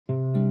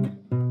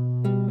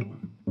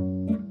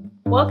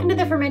Welcome to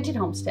the Fermented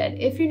Homestead.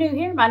 If you're new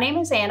here, my name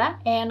is Anna,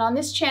 and on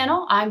this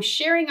channel, I'm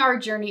sharing our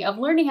journey of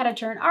learning how to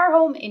turn our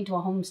home into a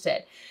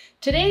homestead.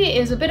 Today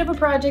is a bit of a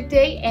project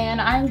day,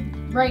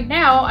 and right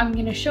now I'm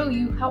going to show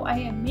you how I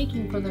am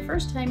making, for the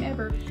first time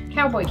ever,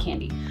 cowboy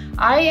candy.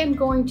 I am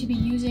going to be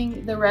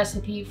using the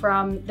recipe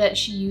that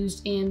she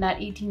used in that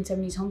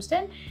 1870s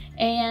homestead,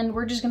 and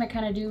we're just going to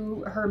kind of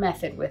do her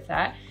method with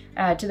that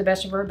to the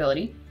best of our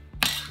ability.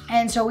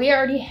 And so we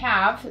already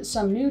have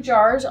some new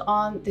jars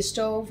on the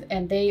stove,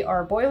 and they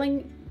are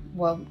boiling,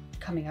 well,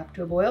 coming up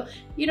to a boil.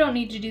 You don't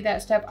need to do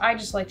that step. I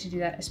just like to do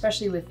that,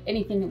 especially with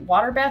anything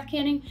water bath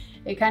canning.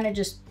 It kind of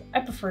just, I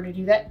prefer to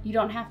do that. You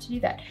don't have to do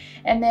that.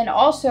 And then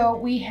also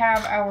we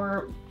have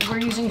we're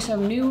using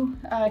some new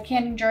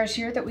canning jars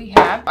here that we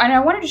have. And I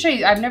wanted to show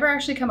you, I've never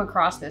actually come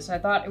across this. I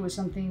thought it was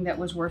something that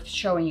was worth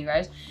showing you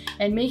guys.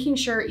 And making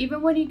sure,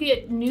 even when you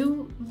get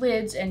new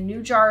lids and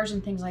new jars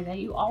and things like that,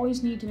 you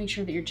always need to make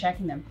sure that you're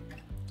checking them.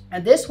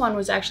 And this one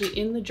was actually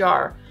in the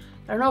jar.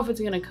 I don't know if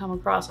it's gonna come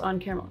across on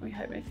camera. Let me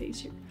hide my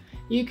face here.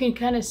 You can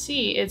kind of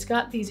see it's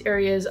got these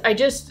areas. I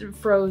just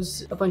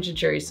froze a bunch of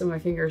cherries, so my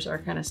fingers are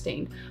kind of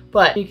stained.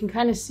 But you can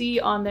kind of see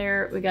on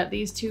there, we got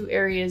these two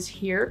areas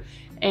here.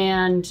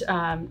 And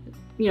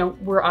you know,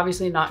 we're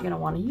obviously not gonna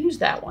wanna use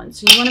that one.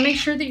 So you wanna make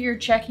sure that you're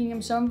checking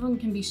them. Some of them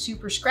can be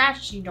super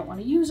scratched, you don't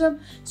wanna use them.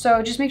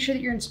 So just make sure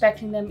that you're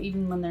inspecting them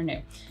even when they're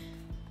new.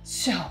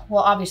 So,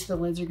 well, obviously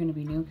the lids are gonna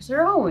be new because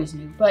they're always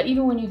new. But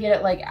even when you get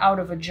it like out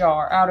of a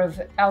jar, out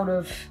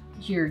of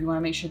here, you want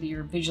to make sure that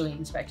you're visually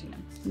inspecting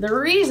them. The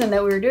reason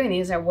that we were doing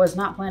these, I was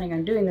not planning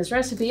on doing this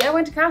recipe. I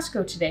went to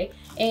Costco today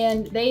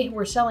and they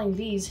were selling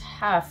these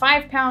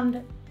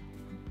 5-pound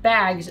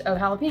bags of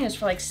jalapenos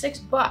for like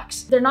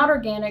 $6. They're not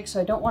organic,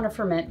 so I don't want to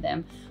ferment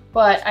them,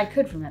 but I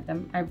could ferment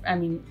them. I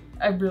mean,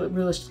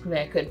 realistically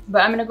I could.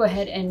 But I'm gonna go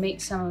ahead and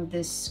make some of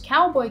this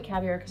cowboy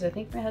caviar because I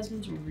think my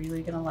husband's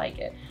really gonna like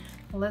it.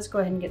 Well, let's go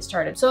ahead and get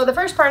started. So the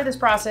first part of this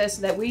process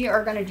that we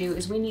are gonna do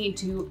is we need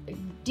to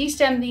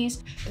destem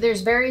these.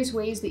 There's various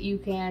ways that you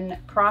can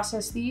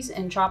process these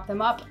and chop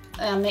them up.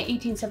 On the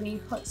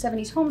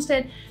 1870s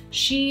homestead,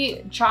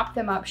 she chopped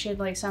them up. She had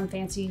like some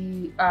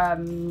fancy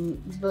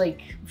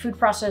like food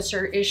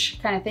processor-ish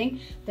kind of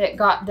thing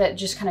that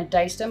just kind of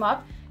diced them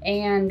up.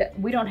 And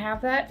we don't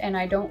have that, and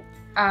I don't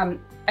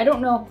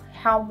know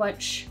how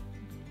much,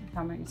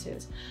 how am I gonna say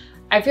this?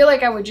 I feel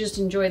like I would just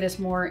enjoy this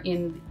more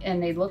and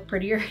they look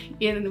prettier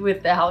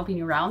with the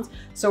jalapeno rounds.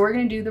 So we're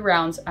gonna do the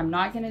rounds. I'm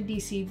not gonna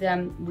de-seed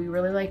them. We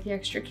really like the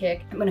extra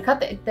kick. I'm gonna cut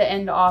the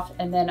end off,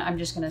 and then I'm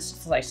just gonna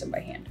slice them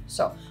by hand.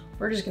 So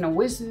we're just gonna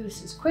whiz through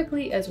this as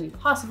quickly as we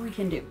possibly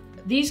can do.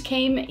 These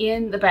came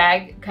in the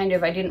bag, kind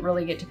of, I didn't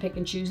really get to pick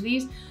and choose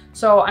these.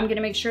 So I'm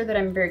gonna make sure that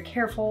I'm very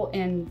careful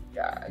in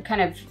kind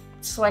of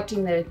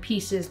selecting the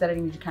pieces that I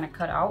need to kind of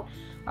cut out.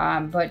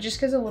 But just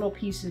because a little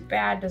piece is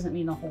bad doesn't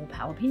mean the whole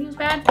jalapeno is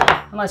bad,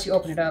 unless you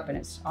open it up and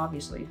it's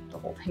obviously the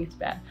whole thing is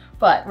bad.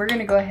 But we're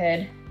gonna go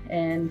ahead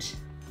and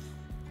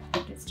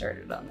get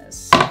started on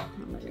this. How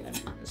am I gonna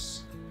do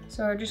this?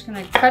 So we're just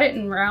gonna cut it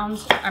in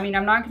rounds. I mean,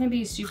 I'm not gonna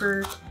be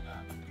super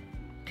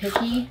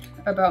picky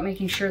about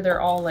making sure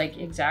they're all like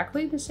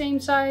exactly the same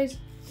size,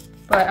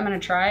 but I'm gonna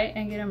try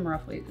and get them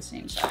roughly the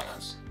same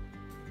size.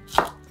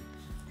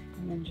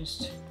 And then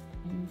just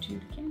into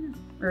the camera,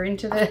 or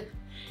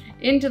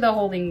into the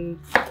holding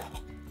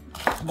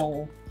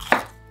bowl.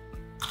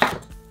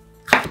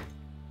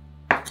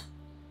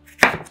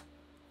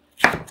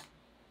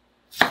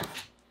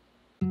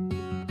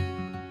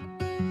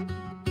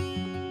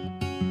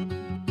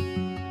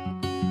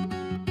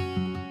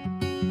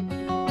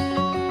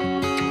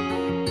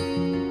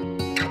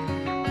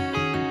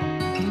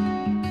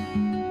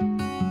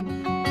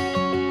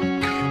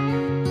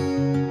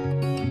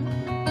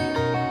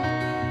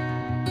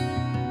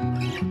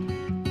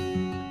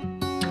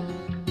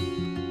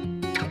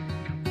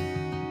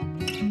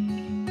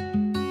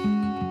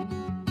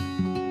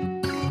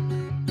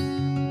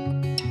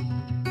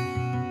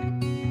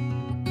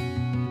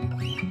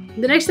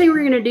 The next thing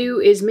we're gonna do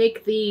is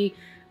make the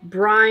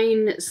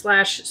brine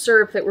slash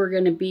syrup that we're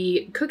gonna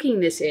be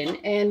cooking this in.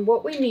 And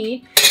what we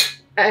need,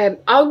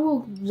 I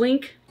will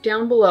link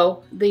down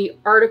below the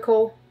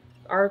article,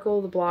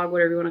 the blog,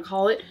 whatever you wanna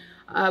call it,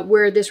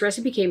 where this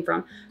recipe came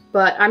from.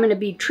 But I'm gonna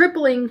be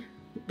tripling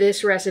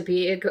this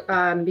recipe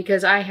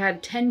because I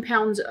had 10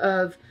 pounds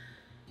of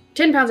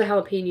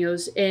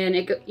jalapenos,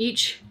 and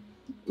each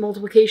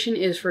multiplication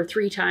is for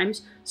 3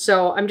 times.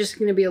 So I'm just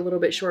gonna be a little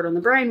bit short on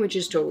the brine, which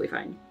is totally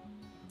fine.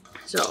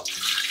 So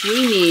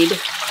we need,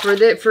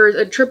 for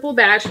a triple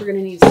batch, we're gonna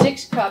need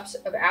 6 cups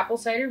of apple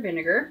cider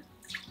vinegar.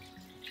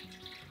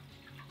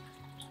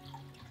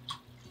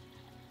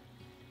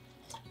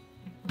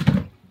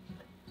 There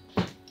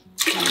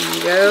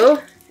we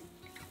go.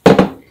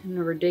 And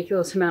a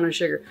ridiculous amount of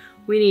sugar.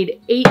 We need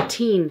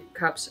 18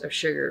 cups of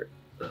sugar.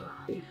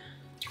 Ugh.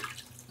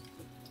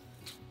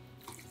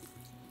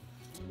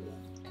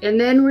 And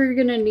then we're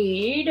gonna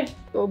need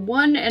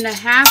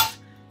 1.5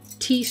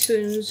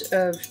 teaspoons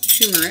of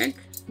turmeric,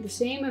 the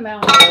same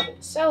amount of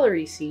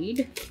celery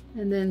seed,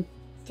 and then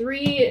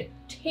 3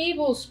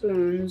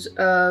 tablespoons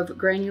of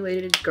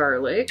granulated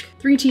garlic,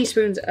 3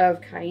 teaspoons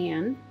of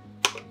cayenne,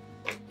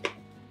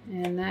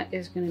 and that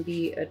is going to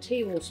be a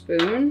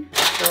tablespoon.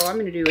 So I'm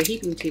going to do a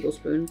heaping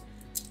tablespoon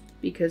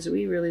because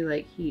we really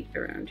like heat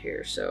around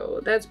here.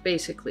 So that's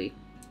basically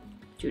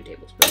 2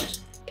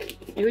 tablespoons.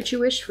 Do what you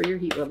wish for your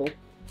heat level.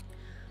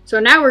 So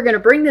now we're going to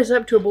bring this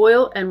up to a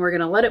boil, and we're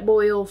going to let it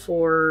boil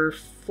for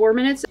 4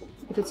 minutes.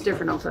 If it's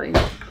different, I'll tell you.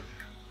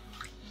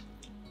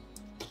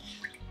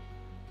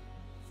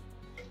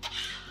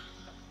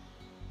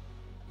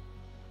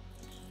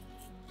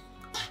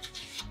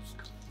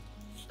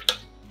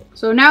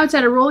 So now it's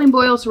at a rolling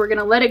boil, so we're going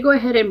to let it go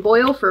ahead and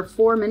boil for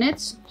 4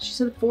 minutes. She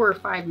said 4 or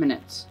 5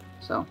 minutes.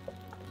 So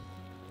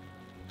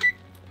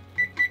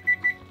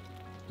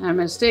I'm going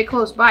to stay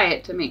close by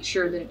it to make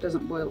sure that it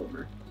doesn't boil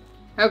over.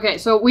 Okay,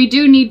 so we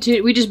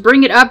just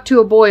bring it up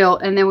to a boil,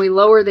 and then we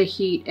lower the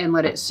heat and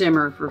let it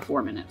simmer for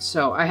 4 minutes.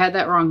 So I had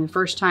that wrong the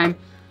first time.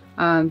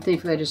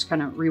 Thankfully, I just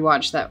kind of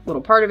rewatched that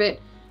little part of it.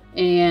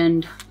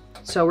 And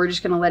so we're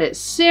just going to let it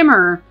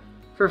simmer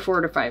for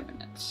 4 to 5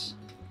 minutes.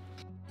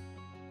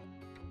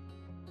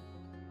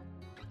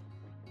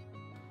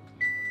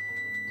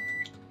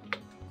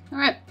 All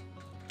right,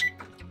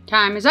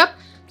 time is up.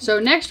 So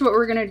next what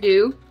we're gonna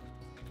do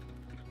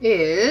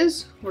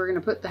is we're gonna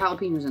put the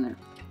jalapenos in there.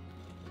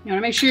 You wanna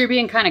make sure you're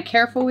being kind of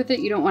careful with it.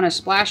 You don't wanna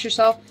splash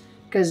yourself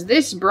because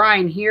this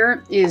brine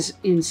here is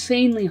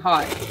insanely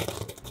hot.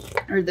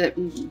 Or the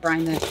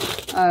brine,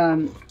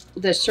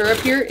 the syrup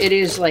here, it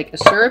is like a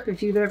syrup.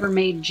 If you've ever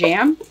made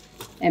jam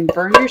and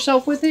burned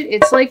yourself with it,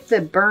 it's like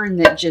the burn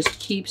that just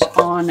keeps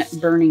on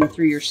burning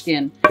through your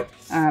skin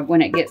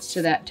when it gets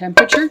to that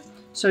temperature.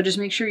 So just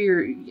make sure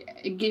you're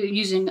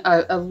using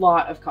a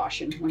lot of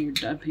caution when you're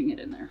dumping it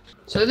in there.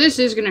 So this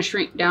is going to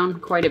shrink down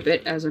quite a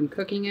bit as I'm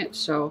cooking it.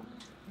 So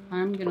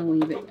I'm going to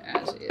leave it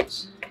as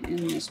is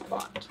in this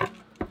pot.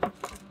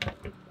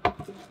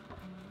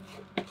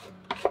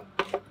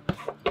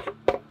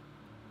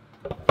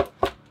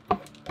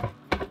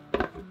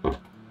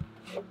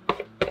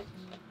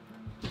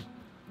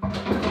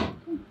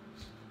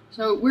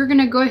 So we're going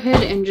to go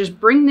ahead and just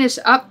bring this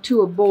up to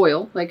a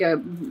boil, like a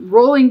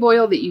rolling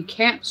boil that you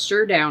can't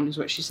stir down is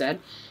what she said.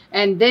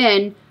 And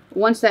then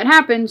once that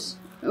happens,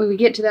 when we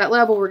get to that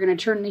level, we're going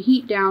to turn the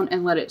heat down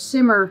and let it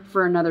simmer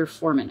for another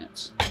 4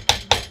 minutes.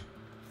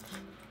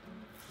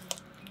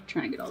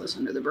 Trying to get all this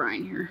under the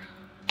brine here.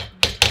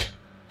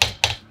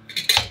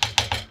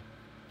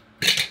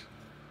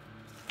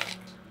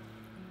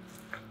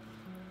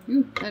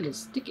 Ooh, that is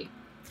sticky.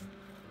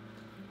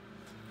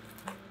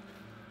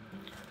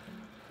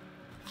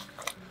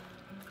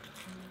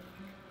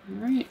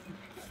 All right,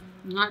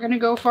 I'm not going to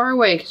go far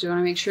away because we want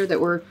to make sure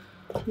that we're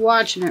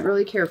watching it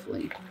really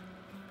carefully.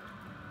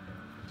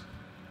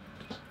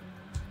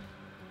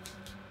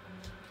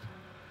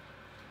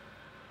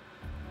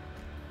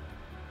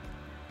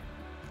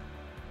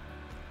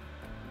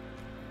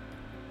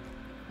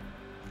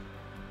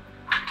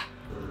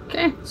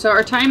 Okay, so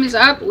our time is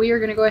up. We are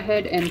going to go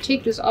ahead and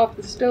take this off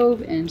the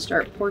stove and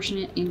start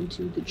portioning it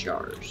into the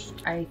jars.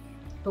 I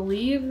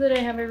believe that I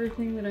have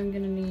everything that I'm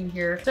gonna need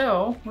here.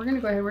 So we're gonna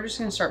go ahead, we're just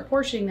gonna start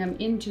portioning them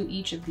into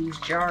each of these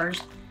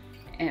jars,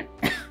 and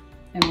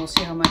we'll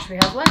see how much we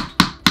have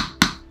left.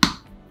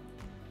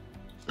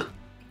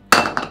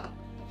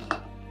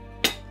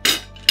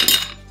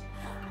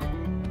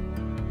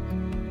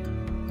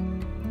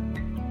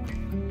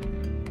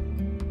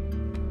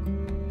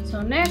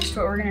 So next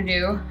what we're gonna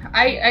do,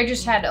 I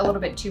just had a little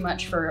bit too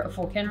much for a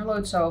full canner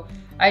load, so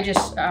I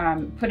just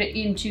put it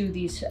into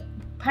these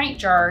pint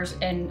jars,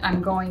 and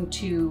I'm going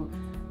to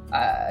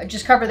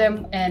just cover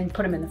them and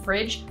put them in the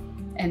fridge,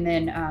 and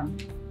then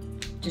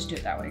just do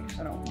it that way because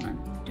I don't want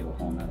to do a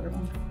whole nother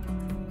one.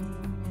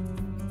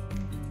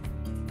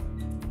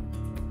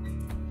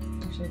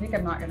 Actually, I think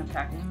I'm not going to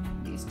pack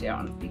these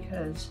down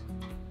because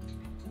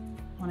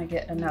I want to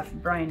get enough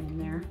brine in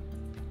there,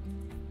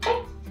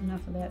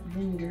 enough of that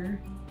vinegar.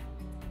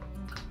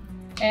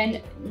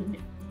 And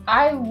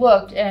I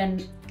looked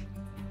and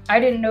I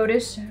didn't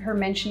notice her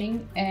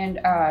mentioning, and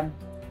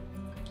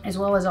as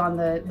well as on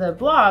the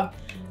blog,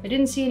 I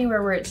didn't see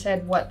anywhere where it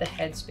said what the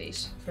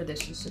headspace for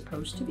this is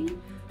supposed to be.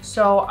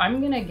 So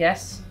I'm gonna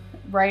guess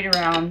right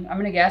around, I'm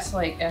gonna guess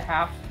like a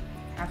half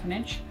an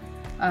inch.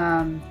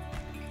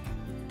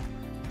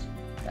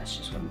 That's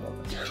just what I'm going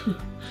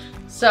with.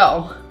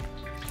 So,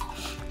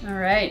 all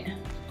right,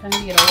 time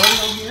to get a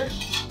ladle here.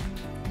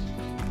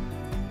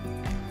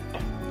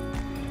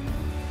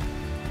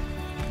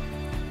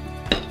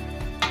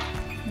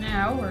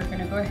 Now we're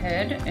gonna go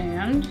ahead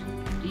and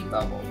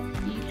debubble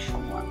each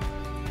one.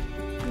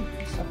 Ooh,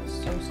 this stuff is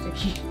so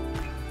sticky.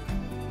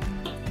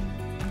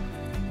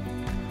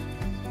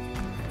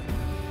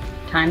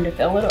 Time to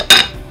fill it up.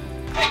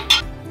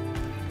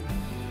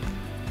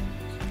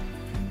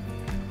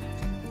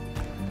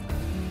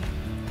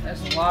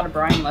 There's a lot of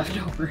brine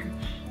left over.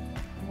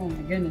 Oh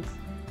my goodness.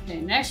 Okay,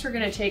 next we're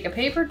gonna take a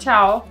paper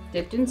towel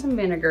dipped in some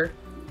vinegar.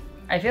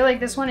 I feel like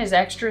this one is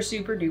extra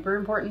super duper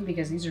important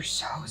because these are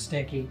so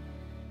sticky.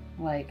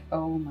 Like,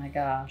 oh my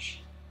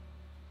gosh.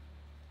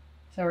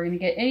 So we're gonna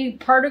get any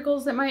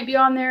particles that might be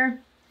on there,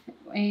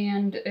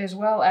 and as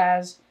well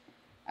as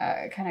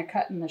kind of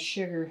cutting the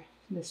sugar,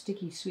 the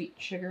sticky sweet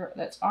sugar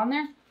that's on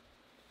there.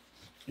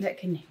 That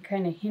can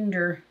kind of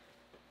hinder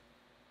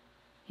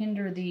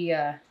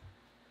the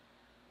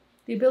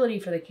ability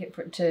for the kit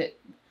to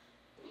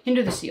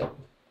hinder the seal.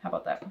 How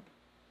about that?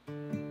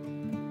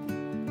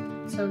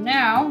 So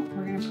now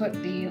we're gonna put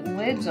the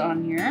lids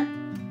on here.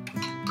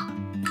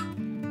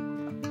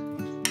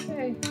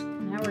 Okay,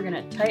 now we're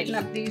gonna tighten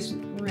up these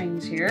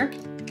rings here.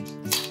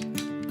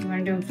 I'm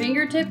gonna do them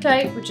fingertip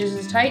tight, which is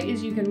as tight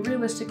as you can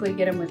realistically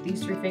get them with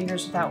these 3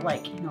 fingers without,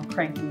 like, you know,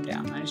 cranking them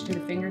down. I just do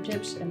the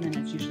fingertips and then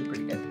it's usually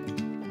pretty good.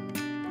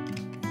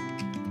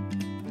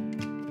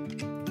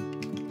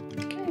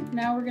 Okay,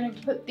 now we're gonna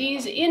put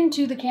these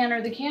into the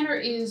canner. The canner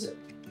is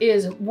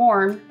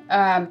warm,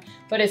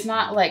 but it's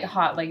not like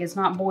hot, like it's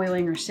not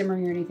boiling or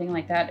simmering or anything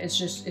like that. It's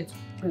just, it's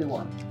really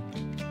warm.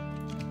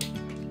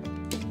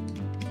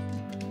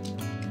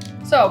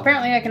 So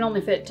apparently I can only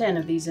fit 10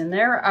 of these in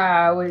there.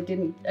 We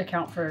didn't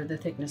account for the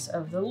thickness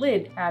of the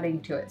lid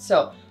adding to it.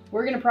 So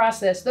we're gonna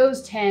process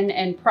those 10,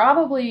 and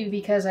probably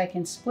because I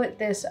can split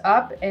this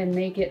up and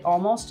make it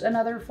almost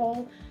another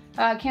full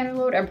canner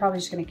load, I'm probably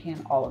just gonna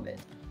can all of it.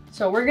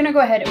 So we're gonna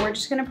go ahead and we're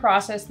just gonna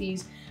process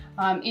these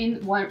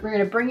we're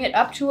gonna bring it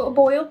up to a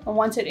boil. And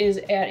once it is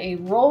at a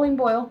rolling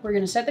boil, we're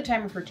gonna set the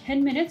timer for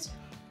 10 minutes.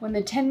 When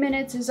the 10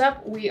 minutes is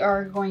up, we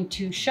are going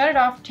to shut it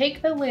off,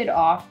 take the lid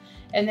off,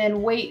 and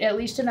then wait at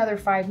least another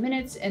 5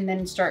 minutes, and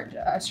then start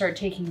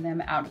taking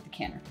them out of the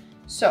canner.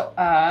 So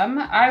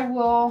I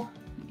will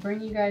bring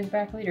you guys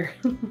back later.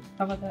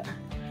 How about that?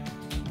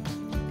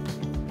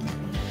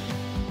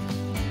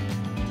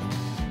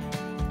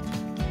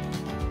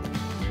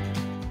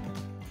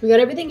 We got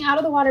everything out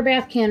of the water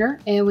bath canner,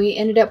 and we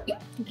ended up,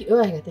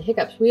 oh, I got the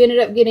hiccups. We ended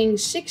up getting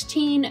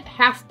 16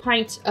 half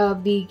pints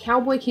of the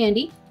Cowboy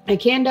candy. I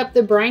canned up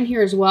the brine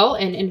here as well,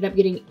 and ended up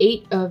getting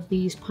 8 of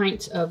these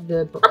pints of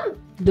the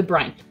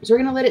brine. So we're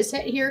gonna let it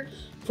sit here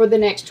for the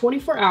next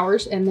 24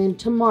 hours, and then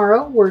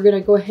tomorrow we're gonna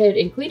go ahead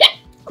and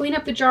clean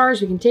up the jars.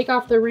 We can take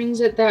off the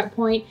rings at that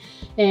point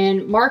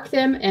and mark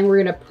them, and we're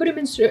gonna put them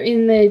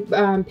in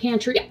the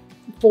pantry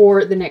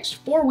for the next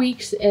 4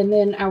 weeks, and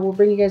then I will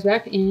bring you guys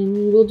back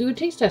and we'll do a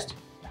taste test.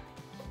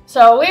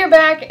 So we are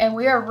back and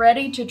we are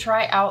ready to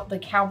try out the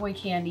Cowboy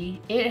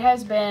candy. It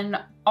has been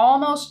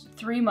almost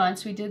 3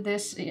 months. We did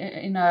this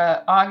in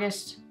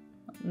August.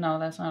 No,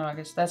 that's not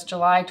August. That's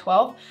July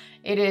 12th.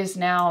 It is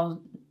now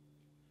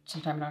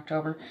sometime in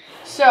October.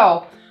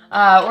 So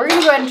we're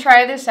gonna go ahead and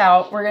try this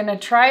out. We're gonna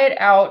try it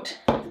out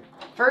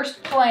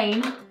first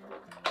plain.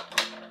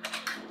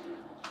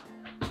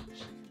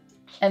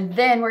 And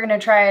then we're gonna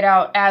try it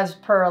out as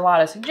per a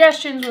lot of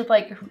suggestions with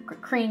like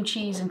cream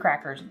cheese and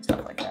crackers and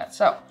stuff like that.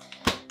 So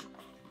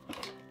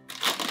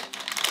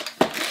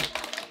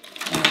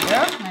there we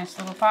go, nice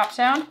little pop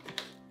sound.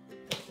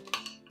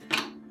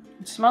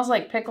 It smells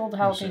like pickled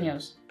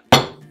jalapenos.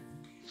 Not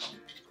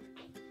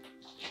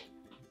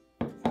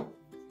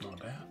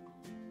bad.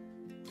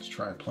 Let's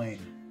try it plain.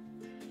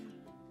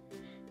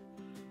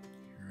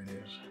 Here it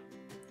is.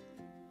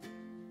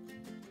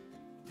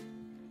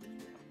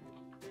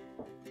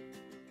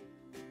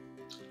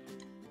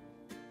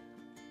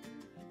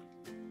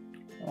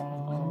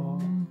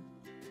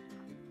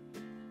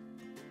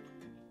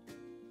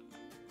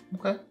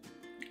 Okay.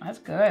 That's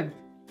good.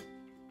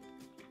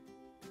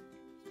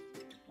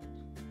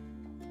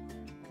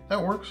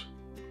 That works.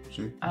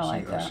 See? I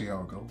like that. I see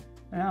how it goes.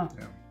 Yeah.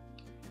 Yeah.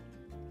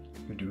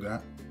 You do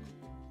that.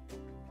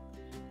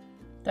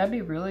 That'd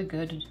be really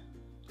good,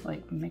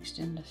 like mixed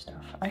into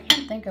stuff. I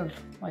can't think of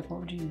like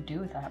what would you do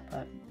with that,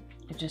 but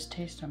it just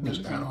tastes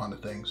amazing. Just add on to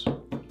things.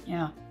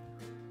 Yeah.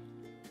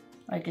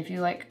 Like if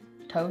you like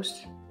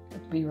toast,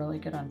 it'd be really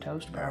good on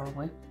toast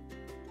probably.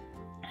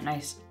 A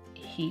nice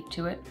heat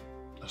to it.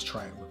 Let's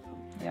try it with.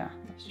 Yeah,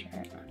 let's try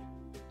it.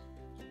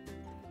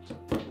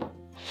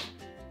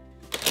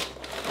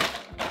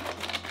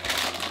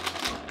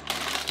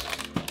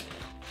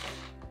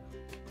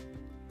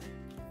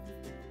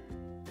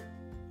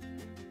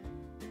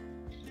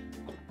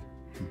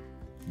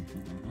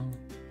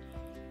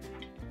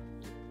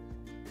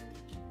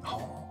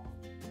 Oh,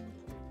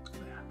 look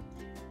at that.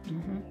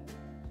 Mm-hmm.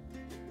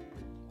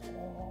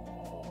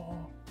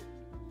 Oh.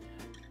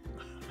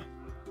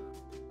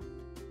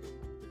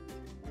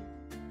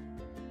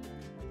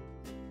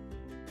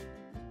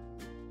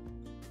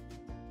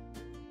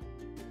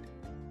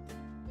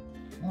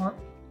 All right.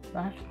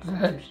 That's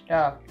good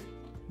stuff.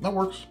 That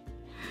works.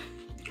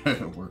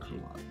 It works a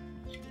lot.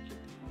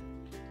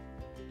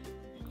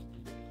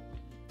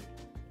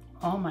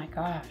 Oh my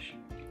gosh.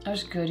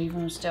 That's good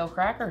even with stale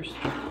crackers.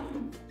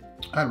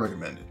 I'd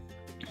recommend it.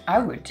 I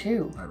would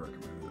too. I'd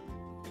recommend it.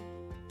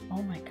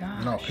 Oh my gosh.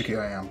 You know how picky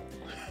I am.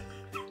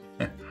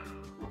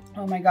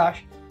 Oh my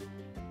gosh.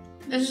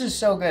 This is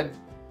so good.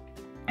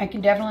 I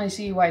can definitely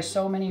see why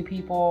so many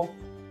people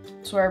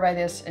swear by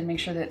this and make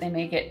sure that they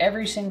make it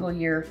every single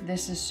year.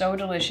 This is so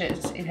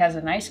delicious. It has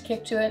a nice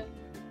kick to it.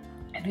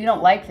 If you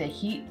don't like the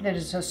heat that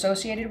is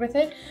associated with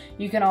it,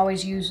 you can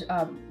always use,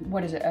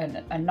 what is it,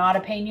 a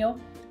jalapeno.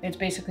 It's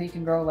basically, you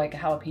can grow like a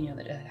jalapeno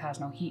that has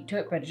no heat to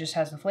it, but it just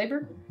has the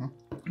flavor.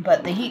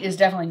 But the heat is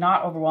definitely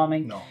not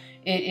overwhelming. No.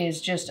 It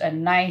is just a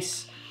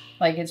nice,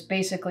 like it's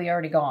basically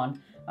already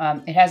gone.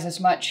 It has as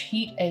much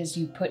heat as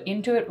you put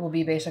into it will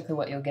be basically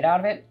what you'll get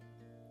out of it.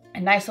 A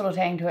nice little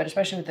tang to it,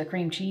 especially with the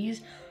cream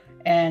cheese.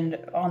 And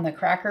on the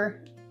cracker,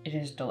 it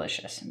is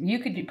delicious. You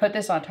could put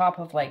this on top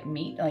of like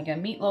meat, like a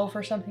meatloaf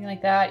or something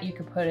like that. You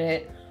could put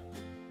it,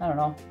 I don't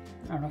know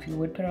if you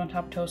would put it on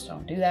top of toast. I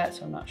don't do that,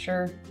 so I'm not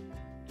sure.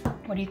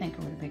 What do you think it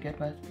would be good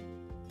with?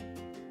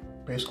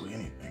 Basically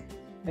anything.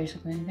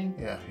 Basically anything?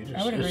 Yeah,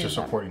 it's just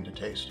according to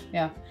taste.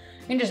 Yeah,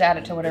 you can just add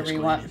it to whatever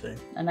Basically you want. anything.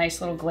 A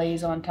nice little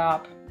glaze on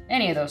top,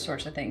 any of those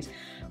sorts of things.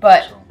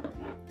 But So,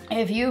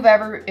 if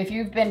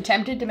you've been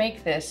tempted to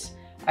make this,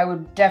 I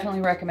would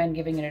definitely recommend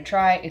giving it a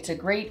try.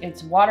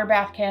 It's water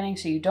bath canning,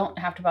 so you don't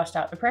have to bust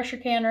out the pressure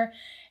canner.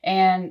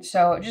 And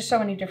so just so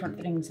many different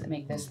things that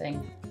make this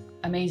thing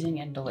amazing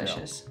and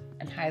delicious.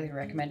 And highly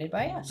recommended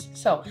by us.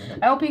 So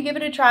I hope you give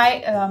it a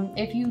try.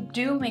 If you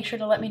do, make sure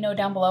to let me know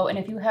down below. And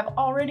if you have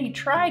already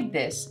tried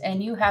this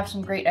and you have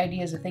some great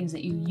ideas of things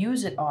that you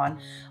use it on,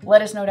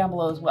 let us know down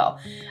below as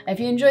well. If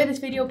you enjoyed this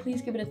video,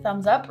 please give it a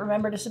thumbs up.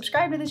 Remember to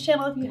subscribe to this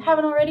channel if you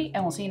haven't already,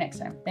 and we'll see you next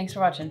time. Thanks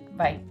for watching.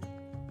 Bye.